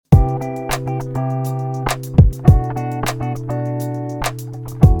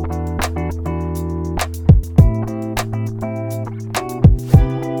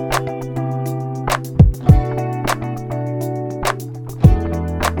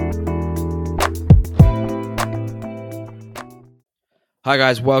Hi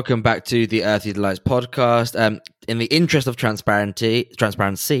guys, welcome back to the Earthy Delights podcast. In the interest of transparency,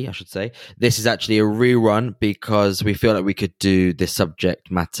 I should say, this is actually a rerun because we feel like we could do this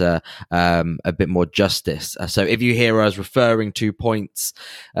subject matter a bit more justice. So if you hear us referring to points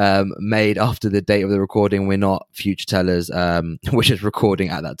made after the date of the recording, we're not future tellers. We're just recording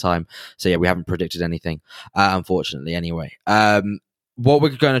at that time. So yeah, we haven't predicted anything, unfortunately. Anyway. What we're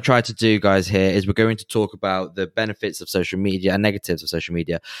going to try to do, guys, here is we're going to talk about the benefits of social media and negatives of social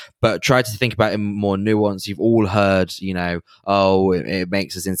media, but try to think about it more nuanced. You've all heard, it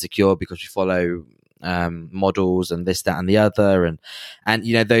makes us insecure because we follow models and this, that, and the other, and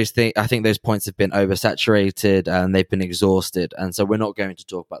those things. I think those points have been oversaturated and they've been exhausted, and so we're not going to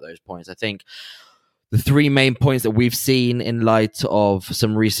talk about those points. I think the three main points that we've seen in light of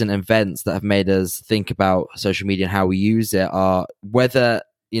some recent events that have made us think about social media and how we use it are whether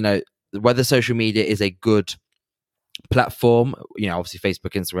social media is a good platform, obviously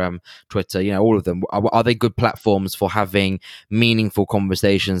Facebook, Instagram, Twitter, all of them. Are they good platforms for having meaningful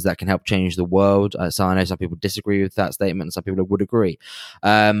conversations that can help change the world? So I know some people disagree with that statement and some people would agree.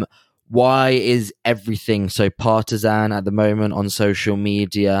 Why is everything so partisan at the moment on social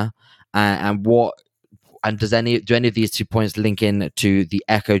media? And do any of these 2 points link in to the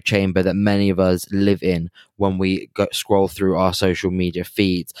echo chamber that many of us live in when we scroll through our social media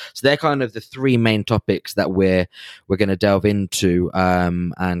feeds? So they're kind of the three main topics that we're going to delve into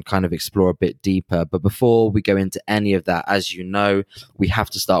and kind of explore a bit deeper. But before we go into any of that, as you know, we have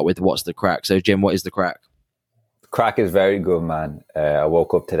to start with what's the crack. So Jim, what is the crack? Crack is very good, man. I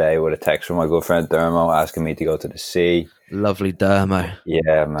woke up today with a text from my good friend Dermo asking me to go to the sea. Lovely Dermo.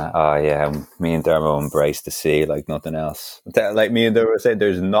 Yeah, man. Oh, yeah. Me and Dermo embrace the sea like nothing else. Like me and Dermo said,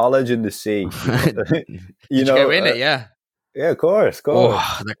 there's knowledge in the sea. You go in it, yeah. Yeah, of course.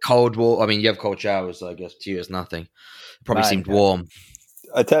 Oh, the cold water. I mean, you have cold showers, so I guess to you it's nothing. Probably seemed warm.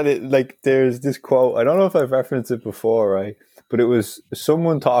 I tell you, like, there's this quote. I don't know if I've referenced it before, right? But it was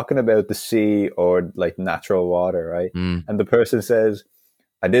someone talking about the sea or like natural water, right? And the person says,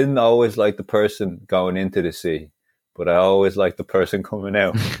 I didn't always like the person going into the sea, but I always like the person coming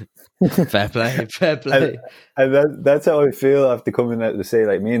out. Fair play. And that's how I feel after coming out to sea.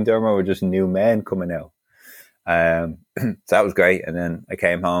 Like me and Dermo were just new men coming out. So that was great. And then I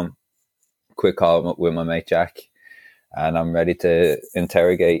came home, quick call with my mate Jack, and I'm ready to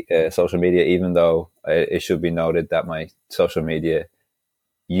interrogate social media, even though it should be noted that my social media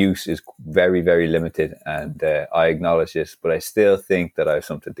use is very, very limited. And I acknowledge this, but I still think that I have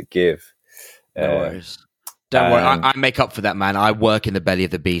something to give. No worries. Don't worry. I make up for that, man. I work in the belly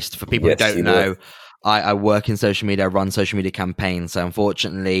of the beast. For people who don't know, I work in social media. I run social media campaigns. So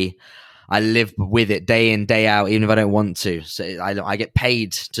unfortunately, I live with it day in, day out, even if I don't want to. So I get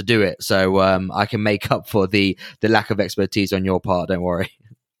paid to do it. So I can make up for the lack of expertise on your part. Don't worry.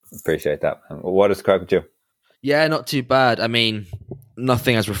 Appreciate that, man. What is the crack with you? Yeah, not too bad. I mean,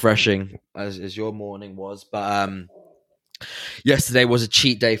 nothing as refreshing as your morning was. But yesterday was a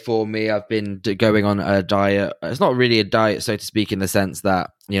cheat day for me. I've been going on a diet. It's not really a diet, so to speak, in the sense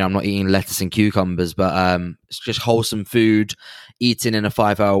that, I'm not eating lettuce and cucumbers, but it's just wholesome food, eating in a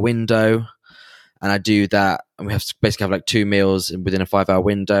 5-hour window. And I do that, and we basically have like 2 meals within a 5-hour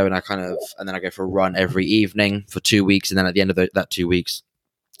window. And and then I go for a run every evening for 2 weeks. And then at the end of that 2 weeks,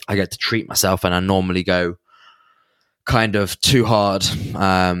 I get to treat myself. And I normally go kind of too hard,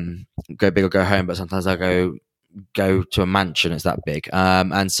 go big or go home. But sometimes I go to a mansion. It's that big.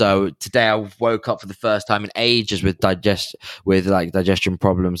 And so today I woke up for the first time in ages with digestion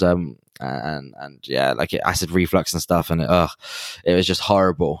problems. And yeah, like acid reflux and stuff, and it was just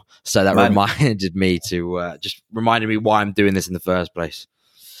horrible. So that reminded me why I'm doing this in the first place.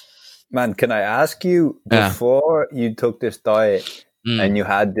 Man, can I ask you, before you took this diet and you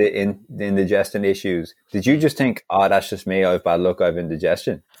had the indigestion issues, did you just think, that's just me, I have bad luck, I have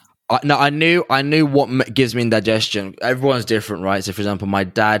indigestion? No, I knew what gives me indigestion. Everyone's different, right? So, for example, my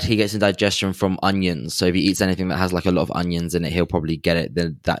dad, he gets indigestion from onions. So if he eats anything that has like a lot of onions in it, he'll probably get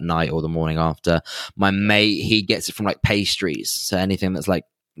it that night or the morning after. My mate, he gets it from like pastries. So anything that's like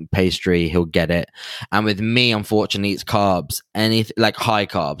pastry, he'll get it. And with me, unfortunately, it's carbs. Anything like high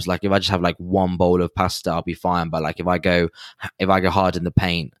carbs. Like if I just have like one bowl of pasta, I'll be fine. But like if I go hard in the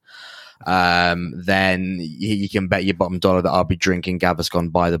paint, then you can bet your bottom dollar that I'll be drinking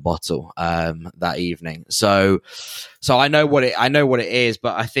Gaviscon by the bottle that evening. So I know what it is,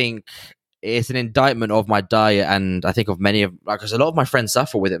 but I think it's an indictment of my diet, and I think of many of, because a lot of my friends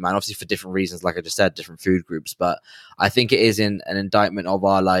suffer with it, man. Obviously for different reasons, like I just said, different food groups. But I think it is an indictment of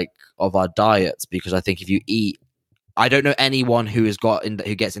our diets, because I think if you eat I don't know anyone who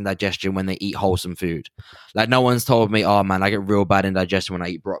who gets indigestion when they eat wholesome food. Like no one's told me, oh man, I get real bad indigestion when I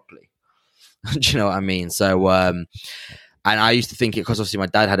eat broccoli. Do you know what I mean? So, and I used to think it, because obviously my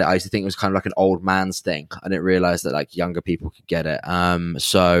dad had it, I used to think it was kind of like an old man's thing. I didn't realize that like younger people could get it. But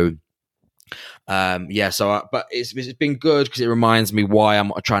it's been good because it reminds me why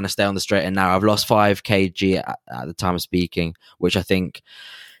I'm trying to stay on the straight and narrow. I've lost 5 kg at the time of speaking, which I think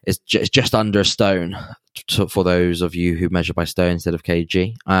is just under a stone for those of you who measure by stone instead of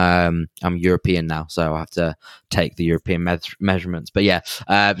kg. I'm European now, so I have to take the European measurements. But yeah,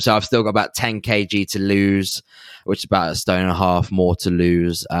 so I've still got about 10 kg to lose, which is about a stone and a half more to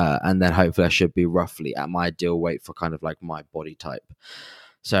lose. And then hopefully I should be roughly at my ideal weight for kind of like my body type.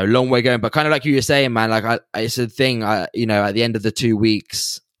 So long way going, but kind of like you were saying, man, like it's a thing, at the end of the 2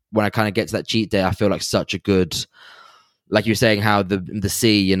 weeks, when I kind of get to that cheat day, I feel like such a good, like you were saying, how the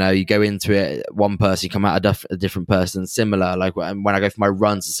sea, you go into it, one person, you come out a different person, similar. Like when I go for my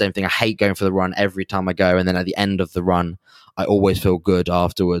runs, the same thing. I hate going for the run every time I go. And then at the end of the run, I always feel good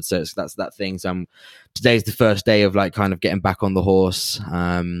afterwards. So that's that thing. So today's the first day of like kind of getting back on the horse.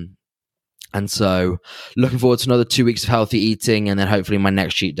 And so looking forward to another 2 weeks of healthy eating. And then hopefully my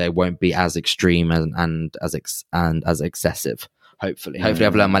next cheat day won't be as extreme and as excessive. Hopefully I've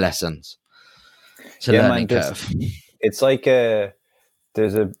learned my lessons. It's a learning curve. It's like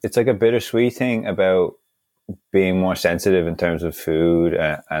it's like a bittersweet thing about being more sensitive in terms of food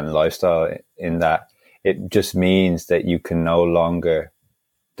and lifestyle, in that it just means that you can no longer,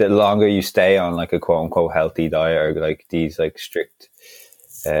 the longer you stay on like a quote unquote healthy diet or like these like strict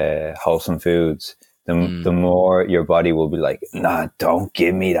wholesome foods, the more your body will be like, nah, don't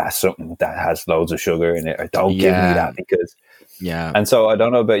give me that something that has loads of sugar in it, or don't give me that because. Yeah. And so I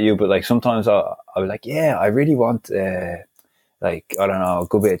don't know about you, but like sometimes I'll be like, yeah, I really want like, I don't know, a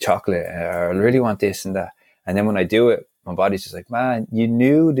good bit of chocolate, or I really want this and that. And then when I do it, my body's just like, man, you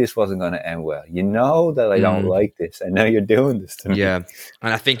knew this wasn't going to end well. You know that I don't like this. I know you're doing this to me. Yeah.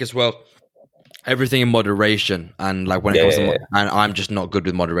 And I think as well, everything in moderation, and like when it comes to and I'm just not good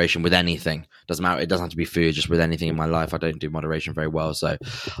with moderation with anything. Doesn't matter, it doesn't have to be food, just with anything in my life I don't do moderation very well. So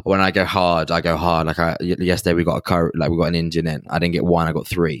when I go hard like yesterday we got a curry, like we got an Indian in, I didn't get 1, I got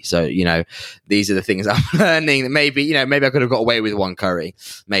 3. So these are the things I'm learning, that maybe I could have got away with 1 curry,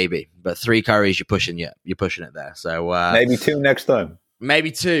 but 3 curries, you're pushing it there. So maybe 2 next time,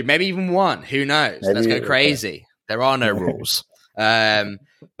 maybe 2, maybe even 1, who knows? Let's go crazy. There are no rules.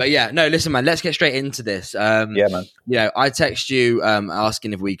 But yeah, no, listen, man, let's get straight into this. Yeah, man. I text you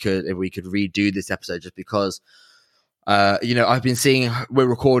asking if we could redo this episode, just because I've been seeing, we're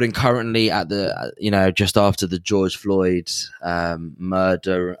recording currently at the just after the George Floyd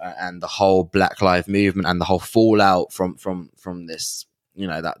murder and the whole Black Lives Movement and the whole fallout from this,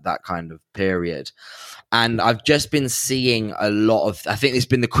 that kind of period. And I've just been seeing a lot of, I think it's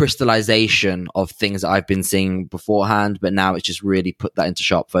been the crystallization of things that I've been seeing beforehand, but now it's just really put that into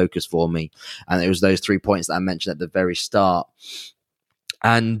sharp focus for me. And it was those 3 points that I mentioned at the very start.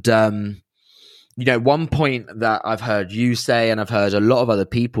 And, one point that I've heard you say, and I've heard a lot of other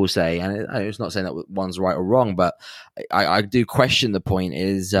people say, and it's not saying that one's right or wrong, but I do question the point,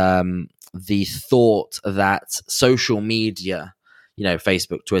 is the thought that social media,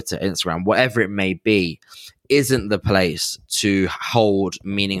 Facebook, Twitter, Instagram, whatever it may be, isn't the place to hold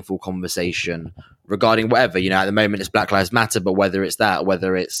meaningful conversation regarding whatever. At the moment it's Black Lives Matter, but whether it's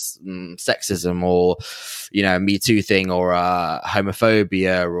sexism or, Me Too thing, or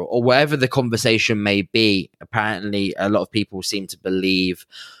homophobia, or whatever the conversation may be, apparently a lot of people seem to believe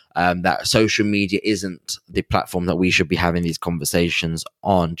that social media isn't the platform that we should be having these conversations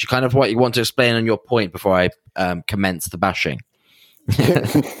on. Do you kind of what you want to explain on your point before I commence the bashing?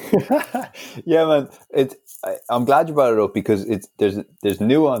 Yeah, man. I'm glad you brought it up, because there's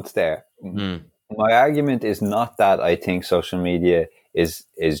nuance there. My argument is not that I think social media is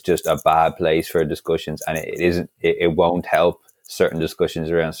just a bad place for discussions, and it isn't. It won't help certain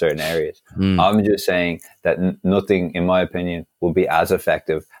discussions around certain areas. I'm just saying that nothing, in my opinion, will be as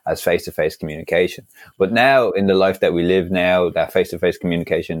effective as face-to-face communication. But now, in the life that we live now, that face-to-face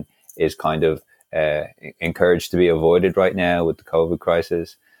communication is kind of encouraged to be avoided right now with the COVID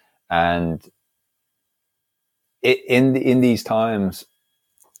crisis. And in these times,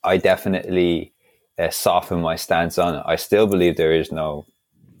 I definitely soften my stance on it. I still believe there is no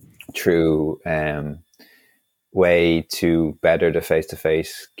true way to better the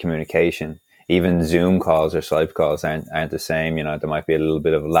face-to-face communication. Even Zoom calls or Skype calls aren't the same. There might be a little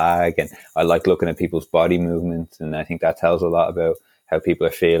bit of lag, and I like looking at people's body movements, and I think that tells a lot about how people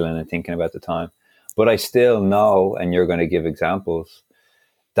are feeling and thinking about the time. But I still know, and you're going to give examples,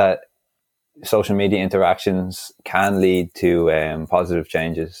 that social media interactions can lead to positive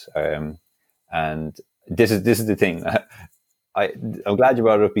changes. And this is the thing. I'm glad you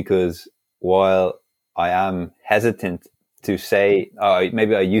brought it up, because while I am hesitant to say,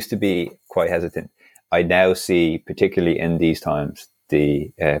 maybe I used to be quite hesitant, I now see, particularly in these times,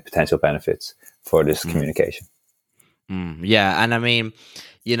 the potential benefits for this communication. Yeah, and I mean,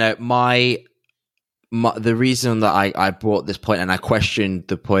 you know, the reason that I brought this point and I questioned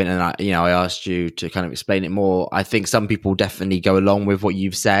the point, and I asked you to kind of explain it more. I think some people definitely go along with what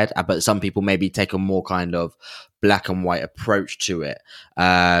you've said, but some people maybe take a more kind of black and white approach to it.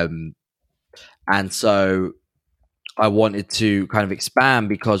 And so I wanted to kind of expand,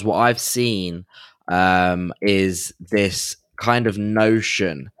 because what I've seen is this kind of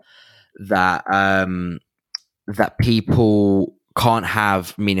notion that that people can't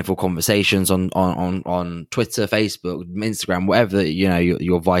have meaningful conversations on Twitter, Facebook, Instagram, whatever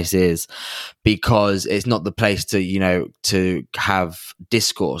your vice is, because it's not the place to have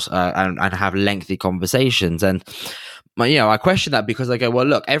discourse and have lengthy conversations. And I question that, because I go, well,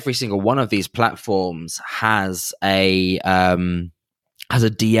 look, every single one of these platforms has a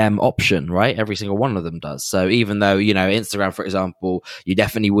DM option, right? Every single one of them does. So even though, Instagram, for example, you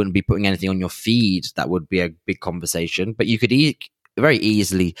definitely wouldn't be putting anything on your feed that would be a big conversation, but you could very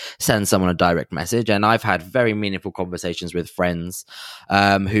easily send someone a direct message. And I've had very meaningful conversations with friends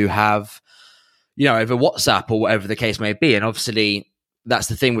who have, over WhatsApp or whatever the case may be. And obviously that's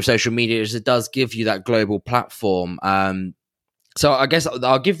the thing with social media, is it does give you that global platform. So I guess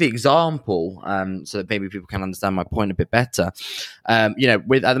I'll give the example so that maybe people can understand my point a bit better. At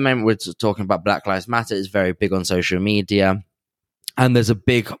the moment, we're talking about Black Lives Matter. It's very big on social media. And there's a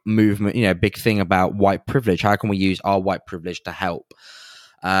big movement, big thing about white privilege. How can we use our white privilege to help?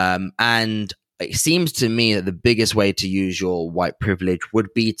 And it seems to me that the biggest way to use your white privilege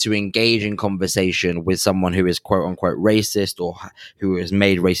would be to engage in conversation with someone who is quote unquote racist, or who has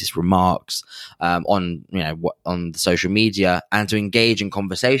made racist remarks on social media, and to engage in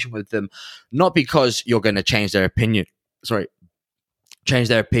conversation with them, not because you're going to change their opinion,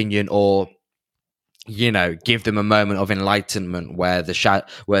 or give them a moment of enlightenment where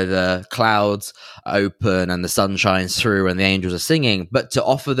the clouds open and the sun shines through and the angels are singing, but to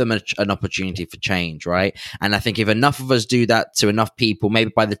offer them an opportunity for change, right? And I think if enough of us do that to enough people,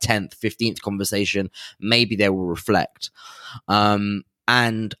 maybe by the 10th, 15th conversation, maybe they will reflect. And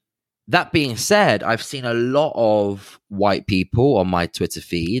that being said, I've seen a lot of white people on my Twitter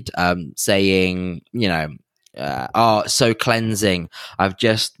feed saying, so cleansing. I've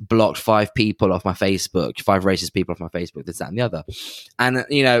just blocked 5 people off my Facebook, 5 racist people off my Facebook, this, that, and the other. And,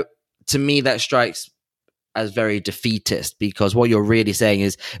 to me, that strikes as very defeatist, because what you're really saying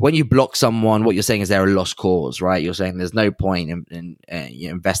is, when you block someone, what you're saying is they're a lost cause, right? You're saying there's no point in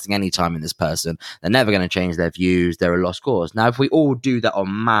investing any time in this person. They're never going to change their views. They're a lost cause. Now, if we all do that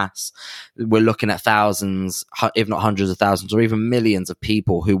en masse, we're looking at thousands, if not hundreds of thousands, or even millions of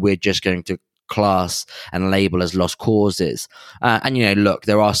people who we're just going to class and label as lost causes. And look,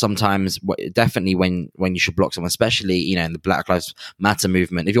 there are sometimes definitely when you should block someone, especially in the Black Lives Matter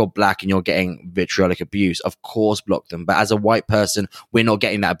movement. If you're black and you're getting vitriolic abuse, of course block them. But as a white person, we're not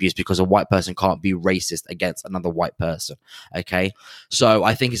getting that abuse, because a white person can't be racist against another white person. Okay, so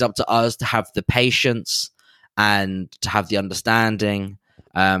I think it's up to us to have the patience and to have the understanding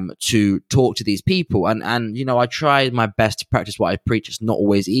to talk to these people. And I tried my best to practice what I preach. It's not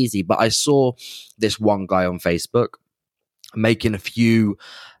always easy, but I saw this one guy on Facebook making a few,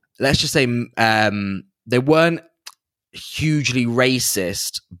 let's just say, they weren't hugely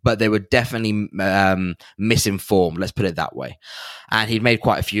racist, but they were definitely misinformed, let's put it that way. And he'd made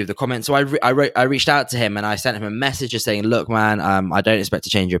quite a few of the comments. So I reached out to him and I sent him a message just saying, look, man, I don't expect to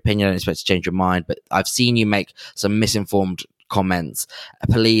change your opinion, I don't expect to change your mind, but I've seen you make some misinformed comments.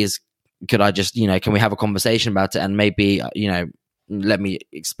 Please, could I just, can we have a conversation about it? And maybe, let me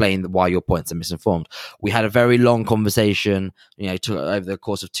explain why your points are misinformed. We had a very long conversation, over the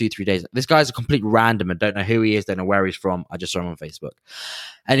course of 2-3 days. This guy's a complete random and don't know who he is, don't know where he's from. I just saw him on Facebook.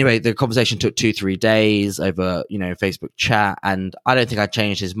 Anyway, the conversation took 2-3 days over, Facebook chat. And I don't think I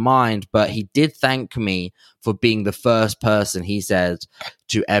changed his mind, but he did thank me for being the first person, he said,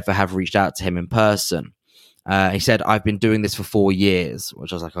 to ever have reached out to him in person. He said, I've been doing this for 4 years,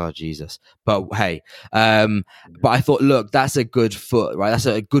 which I was like, oh, Jesus. But hey, but I thought, look, that's a good foot, right? That's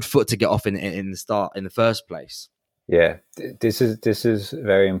a good foot to get off in the start, in the first place. Yeah, this is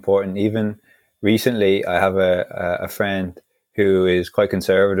very important. Even recently, I have a friend who is quite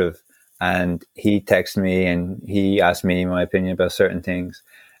conservative, and he texted me and he asked me my opinion about certain things.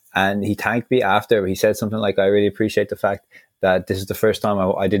 And he thanked me after. He said something like, I really appreciate the fact that this is the first time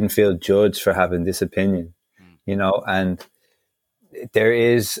I didn't feel judged for having this opinion, and there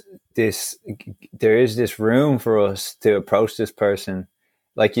is this room for us to approach this person.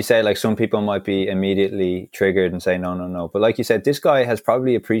 Like you say, like some people might be immediately triggered and say, no. But like you said, this guy has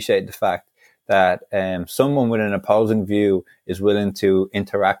probably appreciated the fact that someone with an opposing view is willing to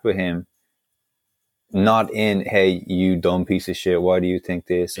interact with him, not in, hey, you dumb piece of shit, why do you think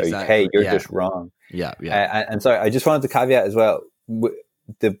this? Or, hey, you're just wrong. Yeah. And so I just wanted to caveat as well,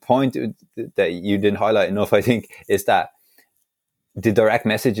 the point that you didn't highlight enough, I think, is that the direct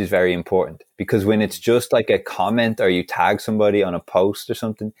message is very important, because when it's just like a comment or you tag somebody on a post or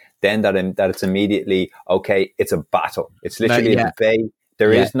something, then that it's immediately, okay, it's a battle. It's literally a debate.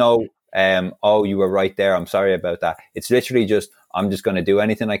 There is no, oh, you were right there, I'm sorry about that. It's literally just, I'm just going to do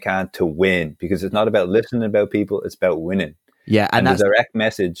anything I can to win, because it's not about listening about people, it's about winning. Yeah, and the direct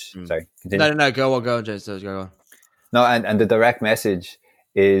message. Sorry, continue. No. Go on, James. Go on. No, and the direct message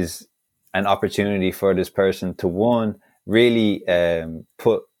is an opportunity for this person to, one, really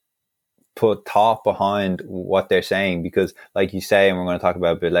put thought behind what they're saying, because, like you say, and we're going to talk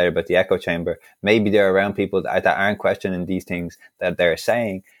about a bit later about the echo chamber, maybe they're around people that aren't questioning these things that they're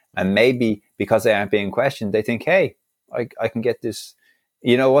saying, and maybe because they aren't being questioned, they think, hey, I can get this.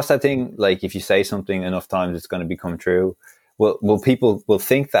 What's that thing, like, if you say something enough times, it's going to become true. Well, people will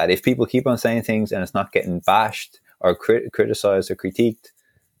think that if people keep on saying things and it's not getting bashed or criticized or critiqued,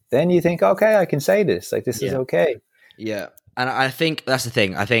 then you think, okay, I can say this. Like, this is okay. Yeah. And I think that's the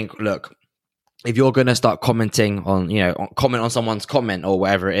thing. I think, look, if you're going to start commenting on, comment on someone's comment or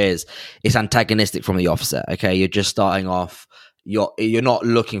whatever it is, it's antagonistic from the offset. Okay. You're just starting off. You're not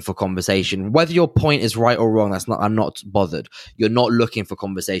looking for conversation. Whether your point is right or wrong, I'm not bothered. You're not looking for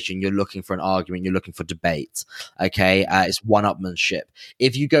conversation. You're looking for an argument. You're looking for debate. Okay. It's one-upmanship.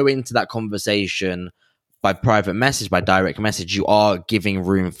 If you go into that conversation by private message, by direct message, you are giving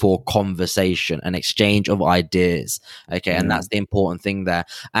room for conversation, an exchange of ideas. Okay. And that's the important thing there.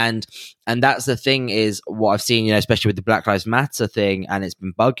 And that's the thing, is what I've seen, especially with the Black Lives Matter thing, and it's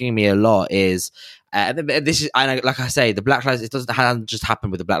been bugging me a lot, is this is, like I say, the Black Lives, it hasn't just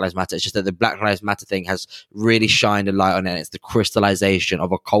happened with the Black Lives Matter. It's just that the Black Lives Matter thing has really shined a light on it. It's the crystallization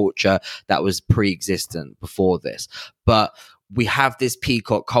of a culture that was pre-existent before this. But we have this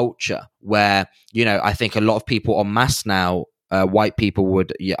peacock culture where, I think a lot of people en masse now, white people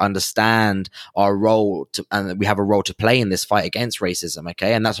would understand our role and we have a role to play in this fight against racism.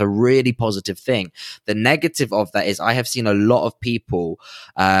 Okay. And that's a really positive thing. The negative of that is I have seen a lot of people,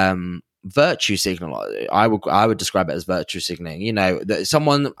 virtue signal. I would describe it as virtue signaling. That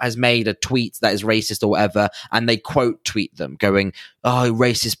someone has made a tweet that is racist or whatever, and they quote tweet them going, oh,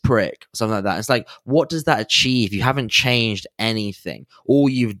 racist prick, something like that. It's like, what does that achieve? You haven't changed anything. All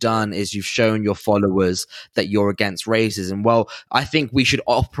you've done is you've shown your followers that you're against racism. Well, I think we should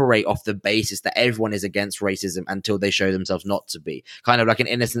operate off the basis that everyone is against racism until they show themselves not to be. Kind of like an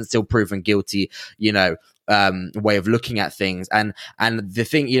innocent still proven guilty, way of looking at things. And the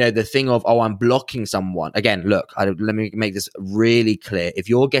thing of, oh, I'm blocking someone. Again, look, let me make this really clear. If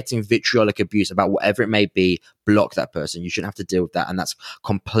you're getting vitriolic abuse about whatever it may be, block that person. You shouldn't have to deal with that. And that's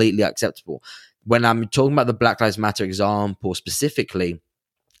completely acceptable. When I'm talking about the Black Lives Matter example specifically,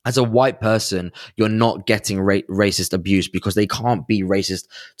 as a white person, you're not getting racist abuse because they can't be racist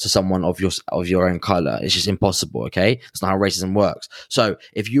to someone of your own color. It's just impossible. Okay, it's not how racism works. So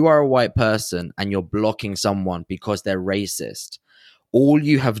if you are a white person and you're blocking someone because they're racist, all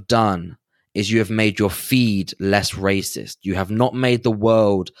you have done is you have made your feed less racist. You have not made the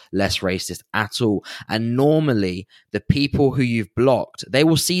world less racist at all. And normally, the people who you've blocked, they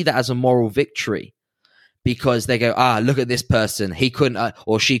will see that as a moral victory. Because they go, look at this person. He couldn't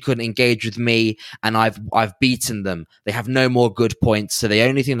or she couldn't engage with me, and I've beaten them. They have no more good points, so the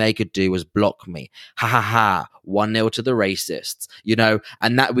only thing they could do was block me. Ha ha ha! 1-0 to the racists,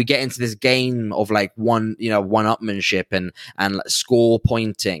 and that we get into this game of like one-upmanship and score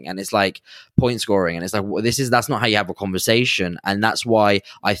pointing, and it's like point scoring, and it's like that's not how you have a conversation, and that's why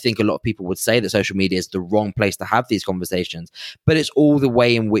I think a lot of people would say that social media is the wrong place to have these conversations. But it's all the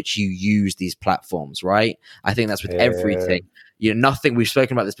way in which you use these platforms, right? I think that's with everything. Nothing, we've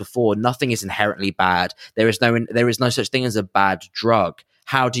spoken about this before, nothing is inherently bad. There is no such thing as a bad drug.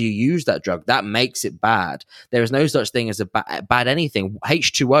 How do you use that drug? That makes it bad. There is no such thing as a bad anything.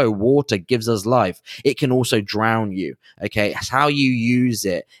 H2O, water, gives us life. It can also drown you. Okay, it's how you use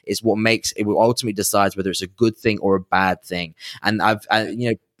it is what makes it. Will ultimately decides whether it's a good thing or a bad thing. And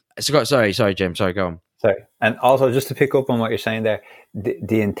sorry, James. Sorry, go on. Sorry, and also just to pick up on what you're saying there,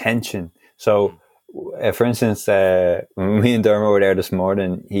 the intention. So, for instance, when me and Dermot were there this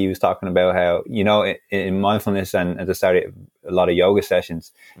morning, he was talking about how, in mindfulness and at the start a lot of yoga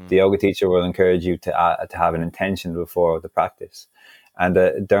sessions, the yoga teacher will encourage you to have an intention before the practice. And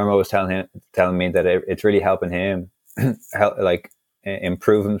Dermo was telling me that it's really helping him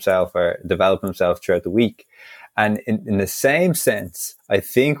improve himself or develop himself throughout the week. And in the same sense, I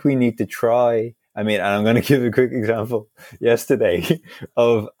think we need to try. I mean, and I'm going to give a quick example yesterday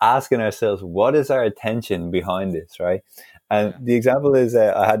of asking ourselves, what is our attention behind this, right? And the example is,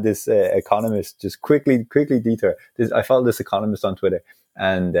 I had this economist, just quickly detour. I followed this economist on Twitter,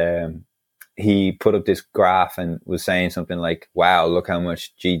 and he put up this graph and was saying something like, wow, look how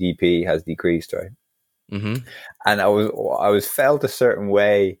much GDP has decreased, right? Mm-hmm. And I was felt a certain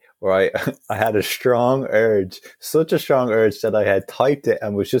way where I had a strong urge, such a strong urge that I had typed it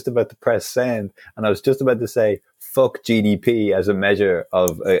and was just about to press send. And I was just about to say, fuck GDP as a measure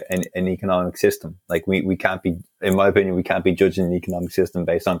of an economic system. Like we can't be, in my opinion, we can't be judging an economic system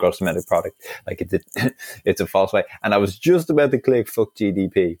based on gross domestic product. Like it's a false way. And I was just about to click fuck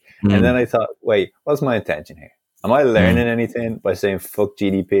GDP. And then I thought, wait, what's my intention here? Am I learning anything by saying fuck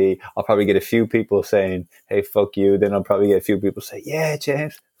GDP? I'll probably get a few people saying, hey, fuck you. Then I'll probably get a few people say, yeah,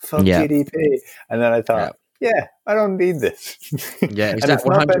 James, fuck GDP. And then I thought, yeah, I don't need this. Yeah,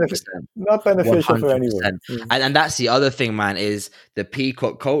 exactly. And it's not beneficial 100%. For anyone. And that's the other thing, man, is the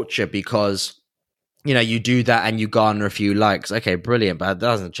peacock culture, because, you know, you do that and you garner a few likes. Okay, brilliant. But that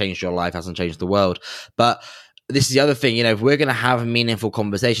doesn't change your life, hasn't changed the world. But this is the other thing, you know, if we're going to have a meaningful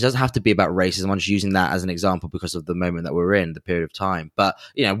conversation, it doesn't have to be about racism. I'm just using that as an example because of the moment that we're in, the period of time. But,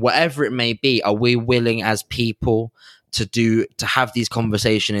 you know, whatever it may be, are we willing as people to have these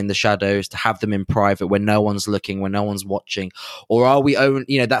conversations in the shadows, to have them in private when no one's looking, when no one's watching? Or are we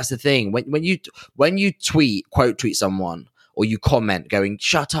you know, that's the thing. When you quote tweet someone, or you comment going,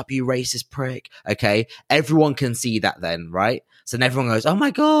 shut up, you racist prick. Okay. Everyone can see that then, right? So then everyone goes, oh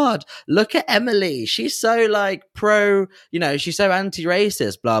my God, look at Emily. She's so like pro, you know, she's so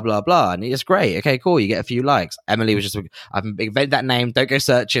anti-racist, blah, blah, blah. And it's great. Okay, cool. You get a few likes. Emily was just, I've invented that name. Don't go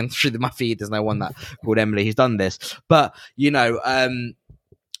searching through my feed. There's no one that called Emily who's done this. But, you know,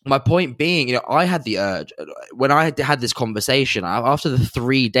 my point being, you know, I had the urge when I had this conversation after the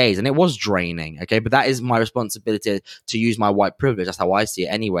 3 days, and it was draining. Okay. But that is my responsibility to use my white privilege. That's how I see it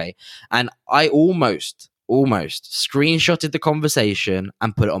anyway. And I almost screenshotted the conversation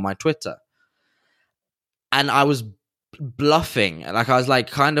and put it on my Twitter. And I was bluffing. Like I was I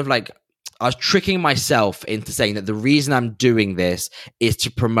was tricking myself into saying that the reason I'm doing this is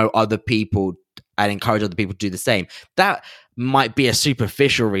to promote other people and encourage other people to do the same. That might be a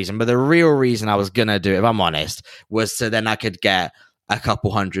superficial reason, but the real reason I was going to do it, if I'm honest, was so then I could get a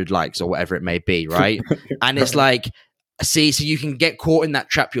couple hundred likes or whatever it may be, right? And it's like, see, so you can get caught in that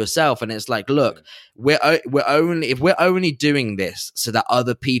trap yourself. And it's like, look, we're only doing this so that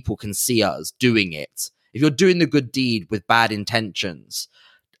other people can see us doing it. If you're doing the good deed with bad intentions,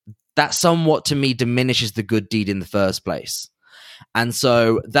 that somewhat to me diminishes the good deed in the first place. And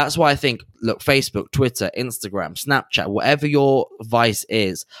so that's why I think, look, Facebook, Twitter, Instagram, Snapchat, whatever your vice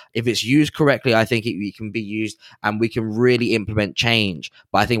is, if it's used correctly, I think it can be used and we can really implement change.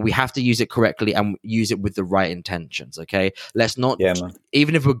 But I think we have to use it correctly and use it with the right intentions, okay? Let's not,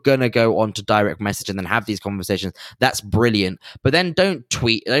 even if we're going to go on to direct message and then have these conversations, that's brilliant. But then don't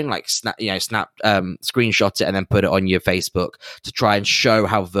screenshot it and then put it on your Facebook to try and show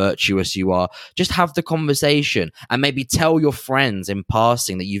how virtuous you are. Just have the conversation and maybe tell your friends in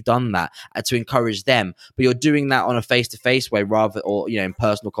passing that you've done that to encourage them, but you're doing that on a face-to-face way in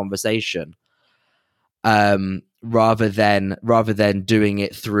personal conversation, rather than doing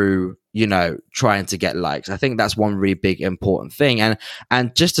it through, you know, trying to get likes. I think that's one really big important thing.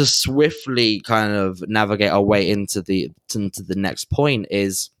 And just to swiftly kind of navigate our way into the next point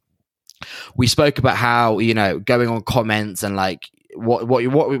is, we spoke about how, you know, going on comments and like,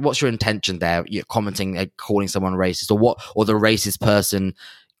 what's your intention there? You're commenting, calling someone racist, or the racist person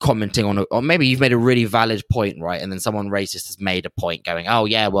commenting on, or maybe you've made a really valid point, right? And then someone racist has made a point going, oh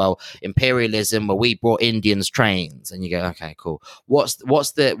yeah, well, imperialism, well, we brought Indians trains, and you go, okay, cool.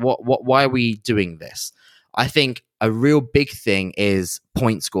 Why are we doing this? I think a real big thing is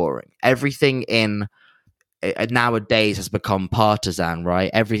point scoring. Everything in nowadays has become partisan, right?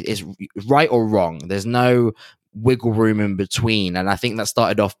 Is right or wrong. There's no wiggle room in between, and I think that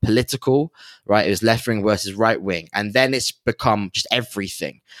started off political, right? It was left wing versus right wing, and then it's become just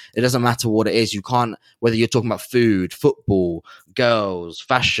everything. It doesn't matter what it is. You can't, whether you're talking about food, football, girls,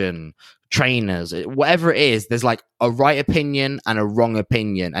 fashion, trainers, whatever it is, there's like a right opinion and a wrong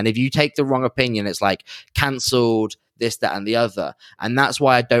opinion, and if you take the wrong opinion, it's like cancelled, this, that, and the other. And that's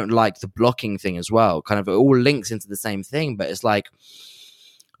why I don't like the blocking thing as well. Kind of, it all links into the same thing, but it's like,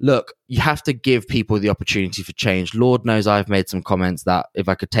 look, you have to give people the opportunity for change. Lord knows I've made some comments that if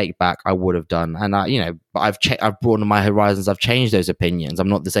I could take back, I would have done. And but I've broadened my horizons. I've changed those opinions. I'm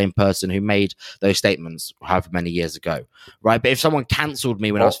not the same person who made those statements however many years ago, right? But if someone cancelled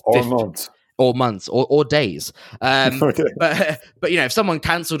me when I was 50, or months or days, but if someone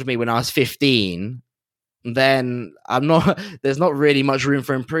cancelled me when I was 15, then there's not really much room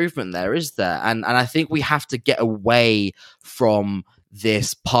for improvement there, is there? And I think we have to get away from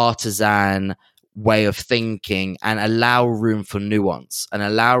this partisan way of thinking and allow room for nuance and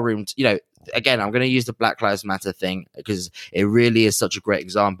allow room to, again, I'm going to use the Black Lives Matter thing because it really is such a great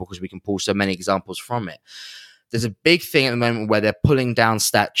example because we can pull so many examples from it. There's a big thing at the moment where they're pulling down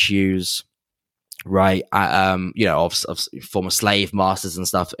statues, right, of former slave masters and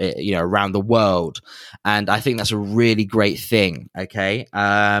stuff, around the world, and I think that's a really great thing. Okay,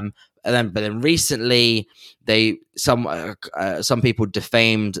 but then recently, some people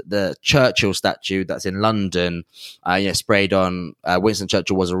defamed the Churchill statue that's in London, sprayed on Winston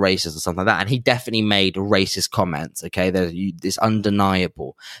Churchill was a racist or something like that, and he definitely made racist comments. Okay, it's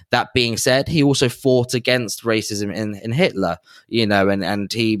undeniable. That being said, he also fought against racism in Hitler,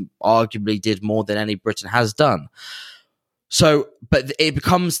 and he arguably did more than any Briton has done. So, but it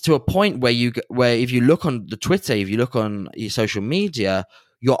becomes to a point where if you look on the Twitter, if you look on your social media,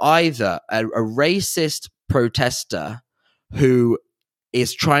 you're either a racist protester who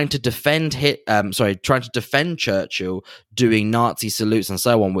is trying to defend Churchill doing Nazi salutes and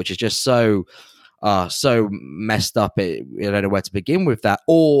so on, which is just so messed up. I don't know where to begin with that.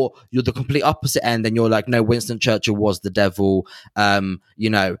 Or you're the complete opposite end, and you're like, no, Winston Churchill was the devil.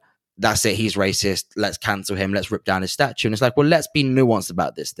 That's it. He's racist. Let's cancel him. Let's rip down his statue. And it's like, well, let's be nuanced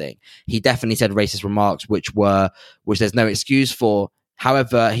about this thing. He definitely said racist remarks, which there's no excuse for.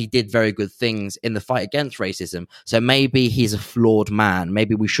 However, he did very good things in the fight against racism. So maybe he's a flawed man.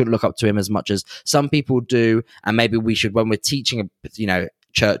 Maybe we shouldn't look up to him as much as some people do. And maybe we should, when we're teaching,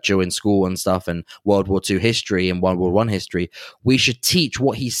 Churchill in school and stuff, and World War II history and World War I history, we should teach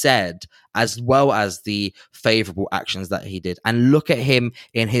what he said as well as the favorable actions that he did, and look at him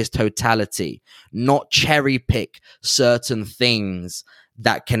in his totality, not cherry pick certain things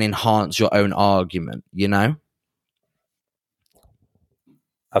that can enhance your own argument,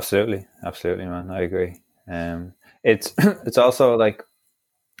 Absolutely, man. I agree. It's also like,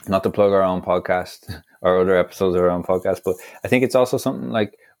 not to plug our own podcast or other episodes of our own podcast, but I think it's also something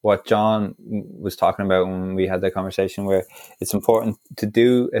like what John was talking about when we had that conversation, where it's important to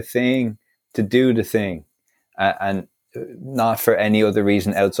do the thing, and not for any other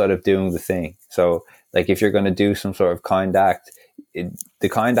reason outside of doing the thing. So, like, if you're going to do some sort of kind act, the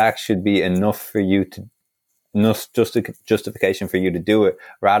kind act should be enough for you to, enough justification for you to do it,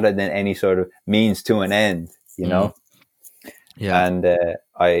 rather than any sort of means to an end, Yeah. And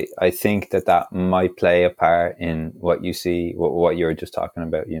I think that might play a part in what you see, what you were just talking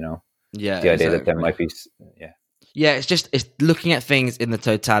about, Yeah, the idea that there might be, Yeah, it's looking at things in the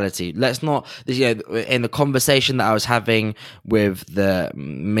totality. Let's not, in the conversation that I was having with the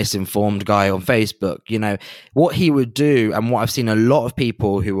misinformed guy on Facebook, what he would do, and what I've seen a lot of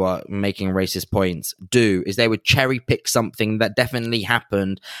people who are making racist points do, is they would cherry pick something that definitely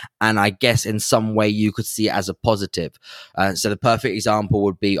happened, and I guess in some way you could see it as a positive. So the perfect example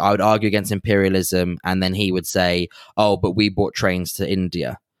would be, I would argue against imperialism, and then he would say, oh, but we bought trains to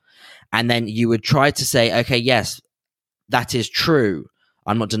India. And then you would try to say, okay, yes, that is true.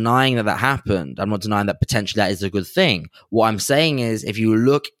 I'm not denying that happened. I'm not denying that potentially that is a good thing. What I'm saying is, if you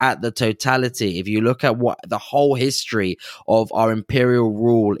look at the totality, if you look at what the whole history of our imperial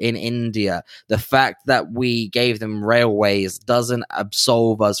rule in India, the fact that we gave them railways doesn't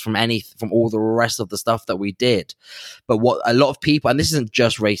absolve us from all the rest of the stuff that we did. But what a lot of people, and this isn't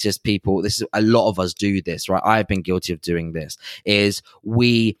just racist people, this is a lot of us do this, right? I've been guilty of doing this, is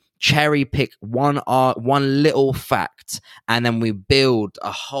we cherry pick one little fact, and then we build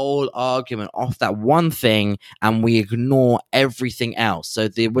a whole argument off that one thing, and we ignore everything else. So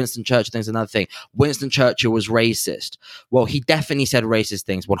the Winston Churchill thing is another thing. Winston Churchill was racist. Well, he definitely said racist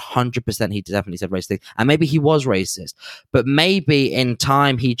things. 100% he definitely said racist things. And maybe he was racist, but maybe in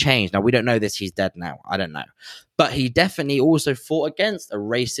time he changed. Now, we don't know this. He's dead now. I don't know. But he definitely also fought against a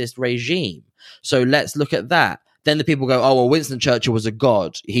racist regime. So let's look at that. Then the people go, oh, well, Winston Churchill was a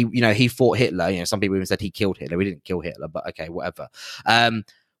god. He fought Hitler. Some people even said he killed Hitler. We didn't kill Hitler, but okay, whatever.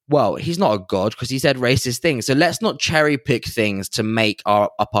 Well, he's not a god because he said racist things. So let's not cherry pick things to make our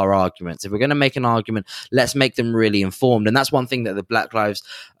arguments. If we're going to make an argument, let's make them really informed. And that's one thing that the Black Lives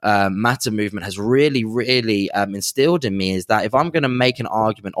Matter movement has really, really instilled in me, is that if I'm going to make an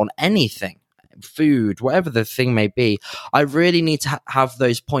argument on anything, food, whatever the thing may be. I really need to have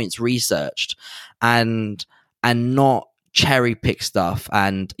those points researched and not cherry pick stuff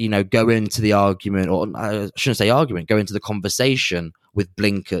and, you know, go into the argument, or I shouldn't say argument, go into the conversation with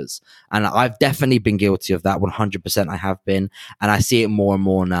blinkers. And I've definitely been guilty of that. 100% I have been. And I see it more and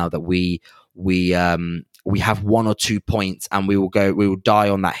more now that we have 1 or 2 points, and we will die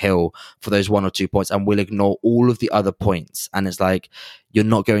on that hill for those 1 or 2 points, and we'll ignore all of the other points. And it's like, you're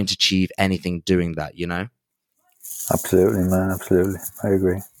not going to achieve anything doing that, you know? Absolutely, man. Absolutely. I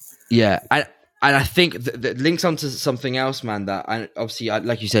agree. Yeah. And I think that links onto something else, man, that obviously,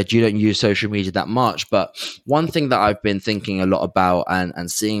 like you said, you don't use social media that much. But one thing that I've been thinking a lot about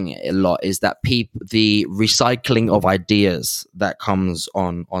and seeing it a lot is that the recycling of ideas that comes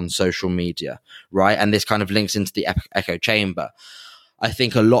on social media, right? And this kind of links into the echo chamber. I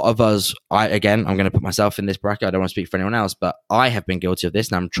think a lot of us, I'm going to put myself in this bracket. I don't want to speak for anyone else, but I have been guilty of this,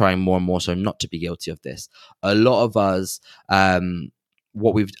 and I'm trying more and more so not to be guilty of this. A lot of us,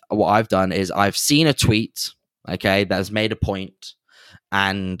 what I've done is I've seen a tweet, okay, that has made a point,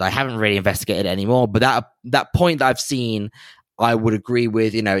 and I haven't really investigated it anymore. But that point that I've seen, I would agree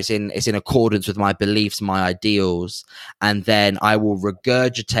with. You know, it's in accordance with my beliefs, my ideals, and then I will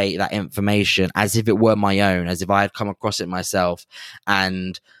regurgitate that information as if it were my own, as if I had come across it myself,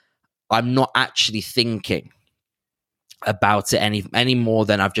 and I'm not actually thinking about it any more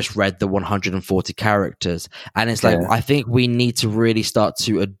than I've just read the 140 characters. And it's like, I think we need to really start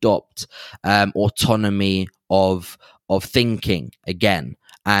to adopt autonomy of thinking again.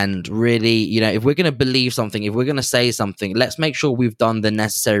 And really, you know, if we're going to believe something, if we're going to say something, let's make sure we've done the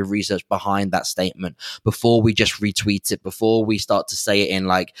necessary research behind that statement before we just retweet it, before we start to say it in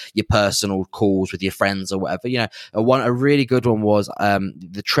like your personal calls with your friends or whatever. You know, a really good one was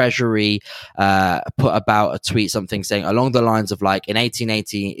the Treasury put about a tweet, something saying along the lines of like, in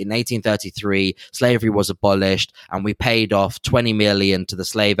 1833, slavery was abolished, and we paid off 20 million to the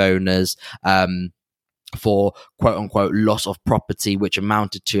slave owners, for quote unquote loss of property, which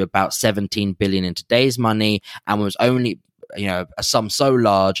amounted to about 17 billion in today's money, and was only, you know, a sum so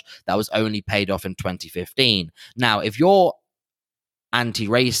large that was only paid off in 2015. Now, if you're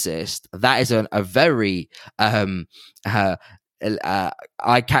anti-racist, that is a very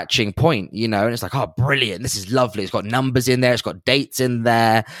eye-catching point, you know, and it's like, oh, brilliant, this is lovely, it's got numbers in there, it's got dates in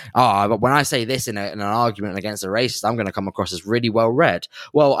there. But when I say this in an argument against a racist, I'm going to come across as really well read.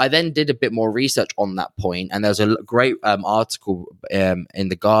 Well, I then did a bit more research on that point, and there's a great article in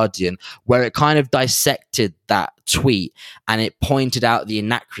The Guardian where it kind of dissected that tweet, and it pointed out the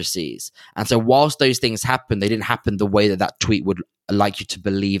inaccuracies. And so whilst those things happened, they didn't happen the way that tweet would like you to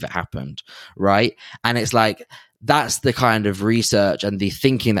believe it happened, right? And it's like, that's the kind of research and the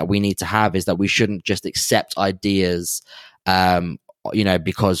thinking that we need to have, is that we shouldn't just accept ideas, you know,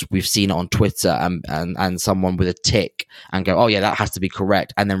 because we've seen it on Twitter and someone with a tick and go, oh yeah, that has to be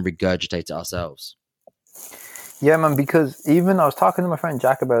correct, and then regurgitate it ourselves. Yeah, man, because even I was talking to my friend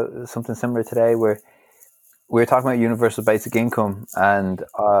Jack about something similar today, where we were talking about universal basic income, and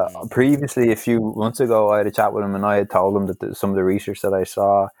previously, a few months ago, I had a chat with him, and I had told him that some of the research that I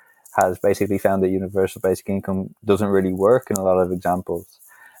saw has basically found that universal basic income doesn't really work in a lot of examples.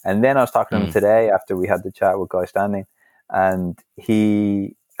 And then I was talking to him today after we had the chat with Guy Standing, and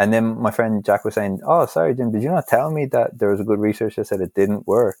then my friend Jack was saying, oh, sorry, Jim, did you not tell me that there was a good research that said it didn't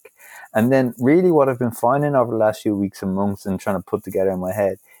work? And then really what I've been finding over the last few weeks and months and trying to put together in my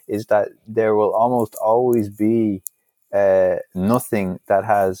head is that there will almost always be nothing that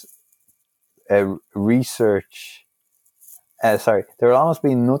has a research. There will almost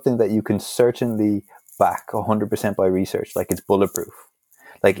be nothing that you can certainly back 100% by research, like it's bulletproof.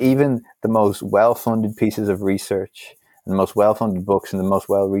 Like even the most well-funded pieces of research and the most well-funded books and the most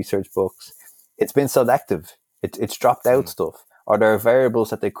well-researched books, it's been selective. It's dropped out stuff, or there are variables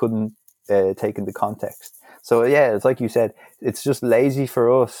that they couldn't take into context. So yeah, it's like you said, it's just lazy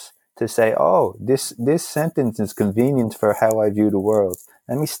for us to say, oh, this sentence is convenient for how I view the world.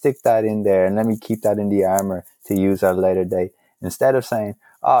 Let me stick that in there and let me keep that in the armor to use at a later date. Instead of saying,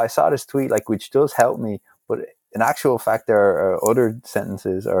 oh, I saw this tweet, like, which does help me, but in actual fact, there are other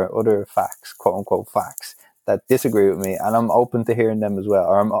sentences or other facts, quote unquote facts, that disagree with me, and I'm open to hearing them as well,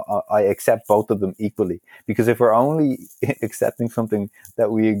 or I accept both of them equally. Because if we're only accepting something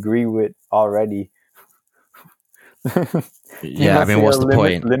that we agree with already, yeah, I mean, what's the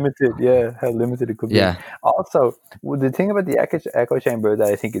point? Limited, yeah, how limited it could be. Yeah. Also, the thing about the echo chamber that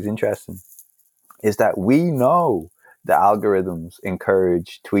I think is interesting is that we know the algorithms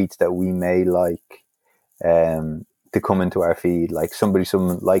encourage tweets that we may like to come into our feed, like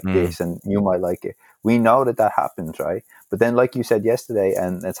someone like this, and you might like it. We know that happens, right? But then, like you said yesterday,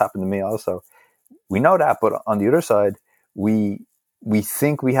 and it's happened to me also, we know that, but on the other side, we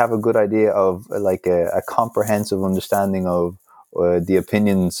think we have a good idea of like a comprehensive understanding of the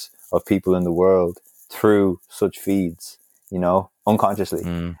opinions of people in the world through such feeds, unconsciously.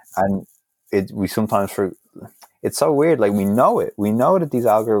 And we sometimes it's so weird. Like we know that these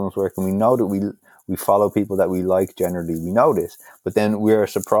algorithms work, and we know that we follow people that we like generally. We know this, but then we're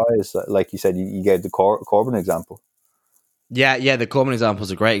surprised. Like you said, you gave the Corbyn example. Yeah, the Corbyn example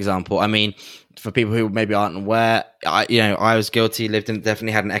is a great example. I mean, for people who maybe aren't aware, I was guilty,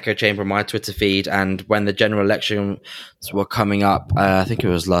 definitely had an echo chamber on my Twitter feed, and when the general elections were coming up, I think it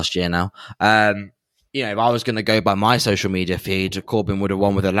was last year now, if I was going to go by my social media feed, Corbyn would have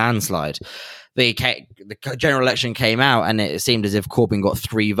won with a landslide. The general election came out, and it seemed as if Corbyn got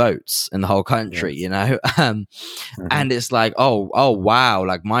 3 votes in the whole country, Yes. And it's like, oh, wow,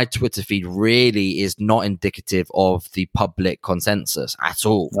 like my Twitter feed really is not indicative of the public consensus at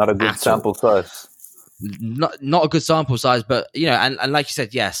all. Not a good sample size. Not a good sample size, but and like you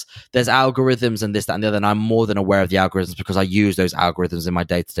said, yes, there's algorithms and this, that, and the other, and I'm more than aware of the algorithms because I use those algorithms in my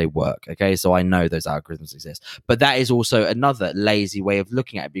day-to-day work. Okay, so I know those algorithms exist, but that is also another lazy way of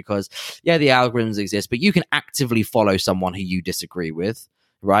looking at it because the algorithms exist, but you can actively follow someone who you disagree with.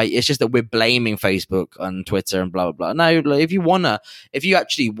 Right, it's just that we're blaming Facebook and Twitter and blah blah blah. No, if you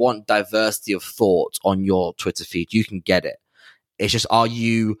actually want diversity of thought on your Twitter feed, you can get it. It's just, are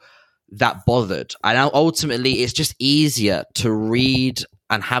you that bothered? And ultimately, it's just easier to read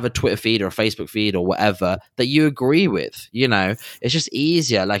and have a Twitter feed or a Facebook feed or whatever that you agree with. It's just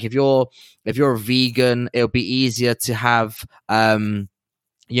easier. Like if you're a vegan, it'll be easier to have follow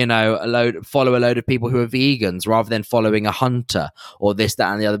a load of people who are vegans rather than following a hunter or this,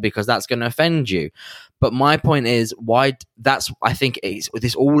 that, and the other, because that's going to offend you. But my point is I think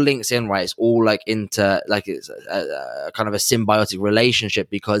this all links in, right? It's all like into, like it's a kind of a symbiotic relationship,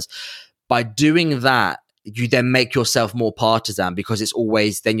 because by doing that, you then make yourself more partisan, because it's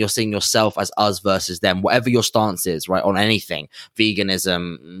always, then you're seeing yourself as us versus them, whatever your stance is, right? On anything,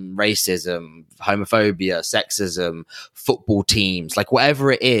 veganism, racism, homophobia, sexism, football teams, like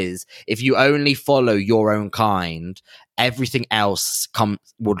whatever it is, if you only follow your own kind, everything else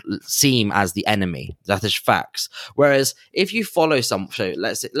would seem as the enemy. That is facts. Whereas if you follow so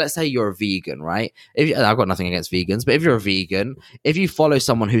let's say you're a vegan, right? I've got nothing against vegans, but if you're a vegan, if you follow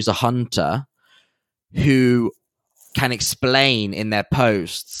someone who's a hunter, who can explain in their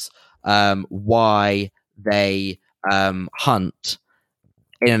posts why they hunt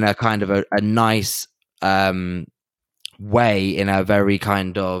in a kind of a nice way, in a very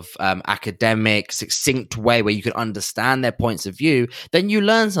kind of academic, succinct way where you can understand their points of view, then you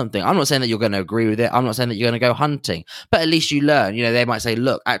learn something. I'm not saying that you're going to agree with it. I'm not saying that you're going to go hunting, but at least you learn. They might say,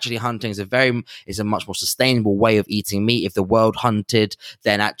 look, actually hunting is a much more sustainable way of eating meat. If the world hunted,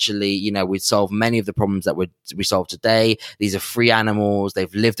 then actually, we'd solve many of the problems that we solve today. These are free animals.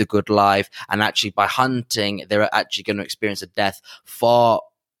 They've lived a good life. And actually by hunting, they're actually going to experience a death far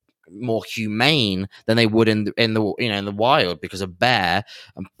more humane than they would in the wild, because a bear,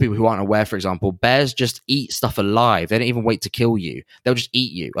 and people who aren't aware, for example, bears just eat stuff alive. They don't even wait to kill you. They'll just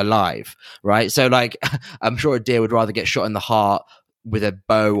eat you alive, right? So like I'm sure a deer would rather get shot in the heart with a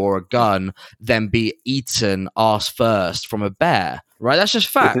bow or a gun than be eaten ass first from a bear, right? That's just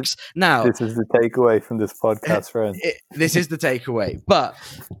facts. This is the takeaway from this podcast, friend. This is the takeaway, but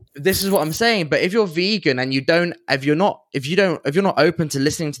this is what I'm saying. But if you're vegan and if you're not open to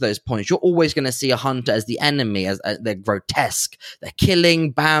listening to those points, you're always going to see a hunter as the enemy, as they're grotesque, they're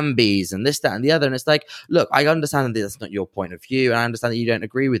killing Bambis and this, that, and the other. And it's like, look, I understand that that's not your point of view, and I understand that you don't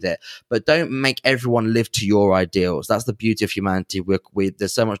agree with it, but don't make everyone live to your ideals. That's the beauty of humanity.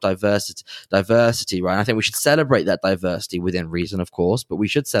 There's so much diversity, right? And I think we should celebrate that diversity within reason, of course, but we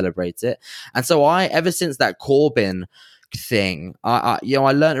should celebrate it. And so ever since that Corbyn thing, I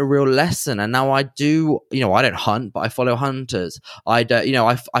learned a real lesson, and now I do. I don't hunt, but I follow hunters. I don't.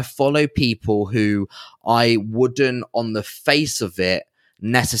 I follow people who I wouldn't, on the face of it,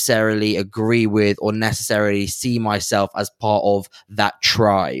 necessarily agree with or necessarily see myself as part of that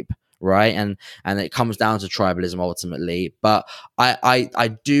tribe. Right. And it comes down to tribalism ultimately. But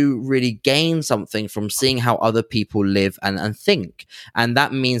I do really gain something from seeing how other people live and think. And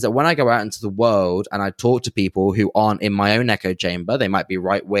that means that when I go out into the world and I talk to people who aren't in my own echo chamber, they might be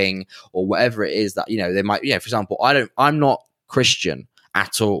right wing or whatever it is that, they might, for example, I'm not Christian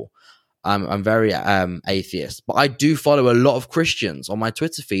at all. I'm very atheist, but I do follow a lot of Christians on my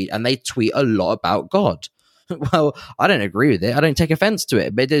Twitter feed, and they tweet a lot about God. Well, I don't agree with it. I don't take offense to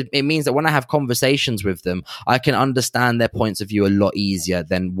it, but it means that when I have conversations with them, I can understand their points of view a lot easier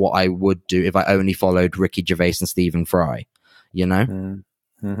than what I would do if I only followed Ricky Gervais and Stephen Fry,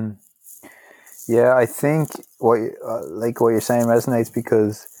 Mm-hmm. Yeah, I think what you're saying resonates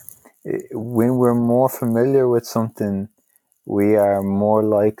because when we're more familiar with something, we are more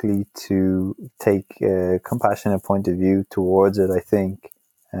likely to take a compassionate point of view towards it, I think.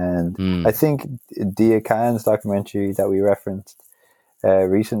 And I Mm. think Dia Khan's documentary that we referenced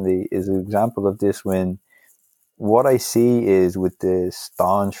recently is an example of this when what I see is with the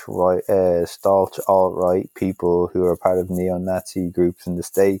staunch alt-right people who are part of neo-Nazi groups in the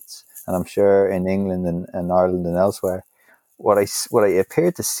States, and I'm sure in England and Ireland and elsewhere, what I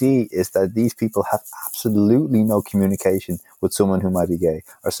appear to see is that these people have absolutely no communication with someone who might be gay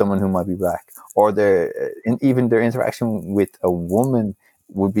or someone who might be black, or even their interaction with a woman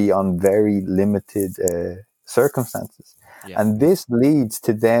would be on very limited circumstances, Yeah. and this leads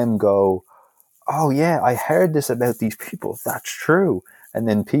to them go, "Oh yeah, I heard this about these people. That's true." And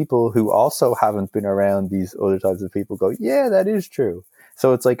then people who also haven't been around these other types of people go, "Yeah, that is true."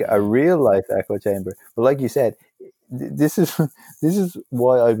 So it's like a Mm. real life echo chamber. But like you said, this is this is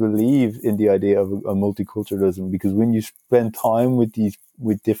why I believe in the idea of a multiculturalism, because when you spend time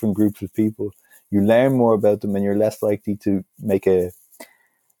with different groups of people, you learn more about them, and you're less likely to make a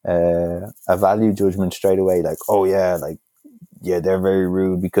value judgment straight away, like, oh yeah, like, yeah, they're very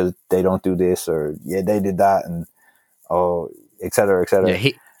rude because they don't do this, or yeah, they did that, and oh, etc. Yeah,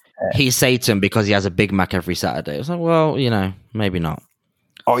 etc. he's Satan because he has a Big Mac every Saturday. It's like, well, maybe not.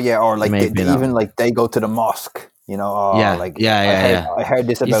 Oh yeah, or like they Maybe not. even like they go to the mosque. Oh, Yeah, like yeah, yeah, yeah. I heard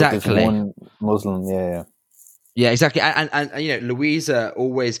this about this Exactly. one Muslim. Yeah, Yeah, exactly. And Louisa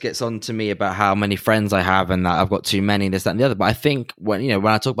always gets on to me about how many friends I have and that I've got too many, this, that, and the other. But I think when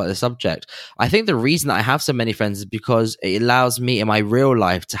I talk about the subject, I think the reason that I have so many friends is because it allows me in my real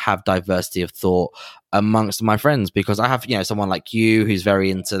life to have diversity of thought amongst my friends, because I have, someone like you who's very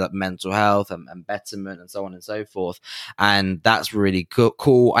into like mental health and betterment and so on and so forth. And that's really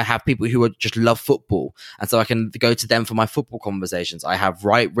cool. I have people who just love football. And so I can go to them for my football conversations. I have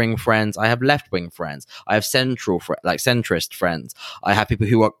right wing friends. I have left wing friends. I have centrist friends. I have people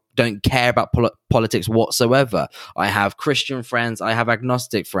who don't care about politics whatsoever. I have Christian friends. I have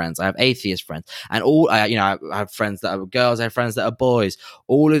agnostic friends. I have atheist friends, and I have friends that are girls. I have friends that are boys.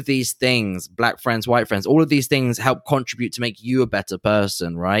 All of these things, black friends, white friends, all of these things help contribute to make you a better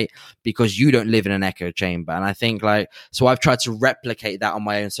person, right? Because you don't live in an echo chamber. And I think so I've tried to replicate that on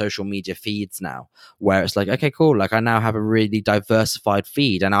my own social media feeds now, where it's like, okay, cool. Like I now have a really diversified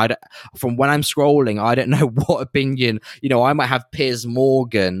feed, and from when I'm scrolling, I don't know what opinion, I might have Piers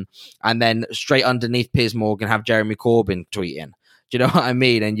Morgan, and then straight underneath Piers Morgan have Jeremy Corbyn tweeting. Do you know what I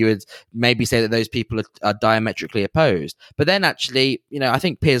mean? And you would maybe say that those people are diametrically opposed. But then actually, I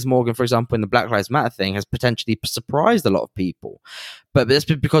think Piers Morgan, for example, in the Black Lives Matter thing, has potentially surprised a lot of people. But that's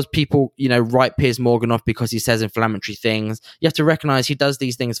because people, write Piers Morgan off because he says inflammatory things. You have to recognize he does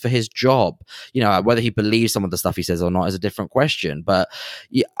these things for his job. Whether he believes some of the stuff he says or not is a different question. But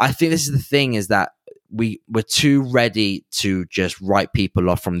I think this is the thing, is that we're too ready to just write people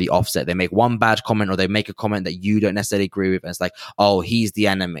off from the offset. They make one bad comment or they make a comment that you don't necessarily agree with, and it's like, oh, he's the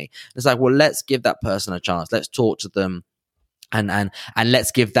enemy. It's like, well, let's give that person a chance. Let's talk to them. And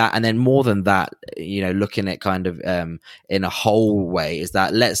let's give that, and then more than that, looking at kind of in a whole way, is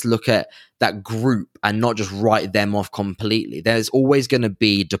that let's look at that group and not just write them off completely. There's always going to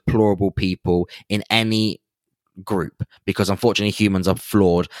be deplorable people in any group, because unfortunately humans are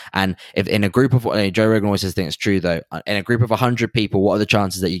flawed. And if in a group of, Joe Rogan always says, it's true though, in a group of 100 people, what are the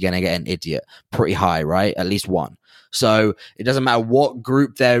chances that you're going to get an idiot? Pretty high, right? At least one. So it doesn't matter what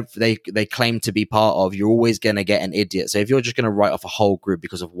group they claim to be part of, you're always going to get an idiot. So if you're just going to write off a whole group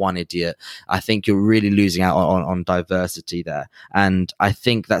because of one idiot, I think you're really losing out on diversity there. And I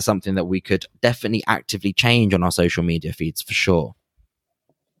think that's something that we could definitely actively change on our social media feeds for sure.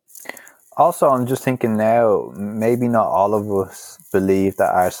 Also, I'm just thinking now, maybe not all of us believe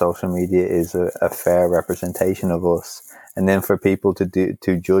that our social media is a fair representation of us. And then for people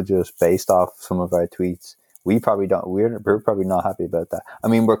to judge us based off some of our tweets, we probably don't. We're probably not happy about that. I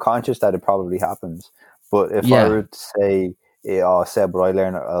mean, we're conscious that it probably happens. But if I were to say, "Oh, Seb, but I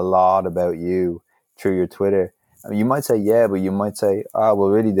learned a lot about you through your Twitter," I mean, you might say, "Yeah," but you might say, "Oh, well,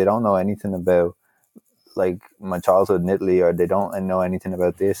 really, they don't know anything about like my childhood in Italy, or they don't know anything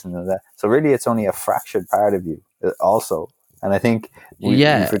about this and that." So really, it's only a fractured part of you, also. And I think we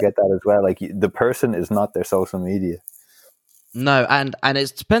forget that as well. Like the person is not their social media. No, and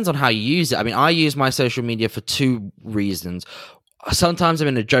it depends on how you use it. I mean, I use my social media for two reasons. sometimes I'm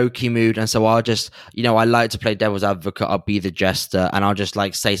in a jokey mood, and so I'll just, I like to play devil's advocate. I'll be the jester, and I'll just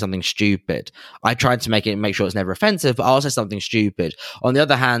like say something stupid. I try to make sure it's never offensive, but I'll say something stupid. On the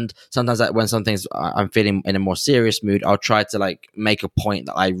other hand, sometimes when I'm feeling in a more serious mood, I'll try to like make a point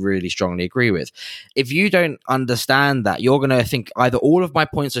that I really strongly agree with. If you don't understand that, you're gonna think either all of my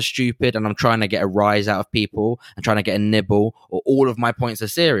points are stupid and I'm trying to get a rise out of people and trying to get a nibble, or all of my points are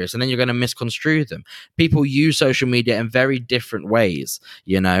serious, and then you're going to misconstrue them. People use social media in very different ways,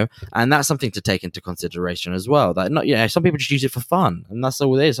 and that's something to take into consideration as well. That some people just use it for fun, and that's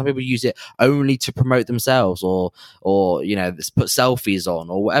all it is. Some people use it only to promote themselves, or put selfies on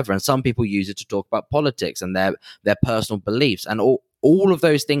or whatever, and some people use it to talk about politics and their personal beliefs, and all of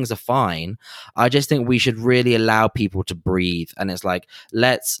those things are fine. I just think we should really allow people to breathe, and it's like,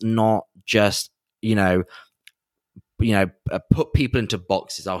 let's not just put people into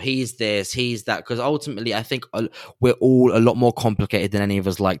boxes. Oh, he's this, he's that. Because ultimately, I think we're all a lot more complicated than any of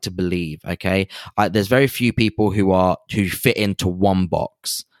us like to believe. Okay, there's very few people who fit into one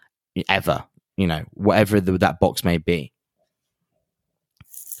box ever. Whatever that box may be.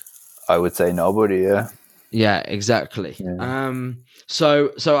 I would say nobody. Yeah. Yeah, exactly. Yeah.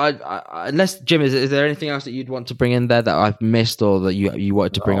 So I unless Jim, is there anything else that you'd want to bring in there that I've missed, or that you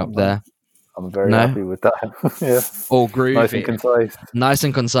wanted to bring up there? I'm very happy with that. Yeah. All groovy. Nice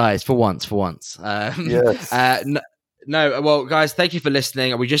and concise. For once. Yes. No, well, guys, thank you for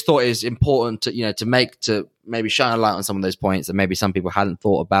listening. We just thought it was important to maybe shine a light on some of those points that maybe some people hadn't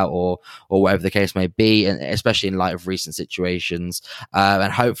thought about, or whatever the case may be, and especially in light of recent situations.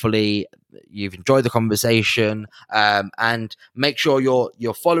 And hopefully you've enjoyed the conversation. And make sure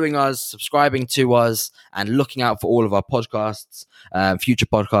you're following us, subscribing to us, and looking out for all of our podcasts, future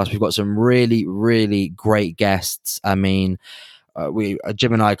podcasts. We've got some really, really great guests. I mean,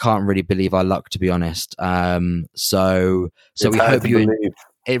 Jim and I can't really believe our luck, to be honest. So we hope you.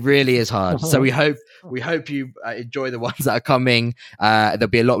 It really is hard. So we hope you enjoy the ones that are coming. There'll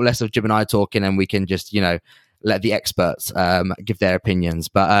be a lot less of Jim and I talking, and we can just let the experts give their opinions.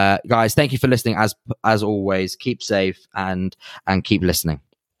 But guys, thank you for listening. As always, keep safe and keep listening.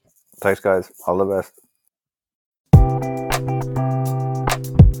 Thanks, guys. All the best.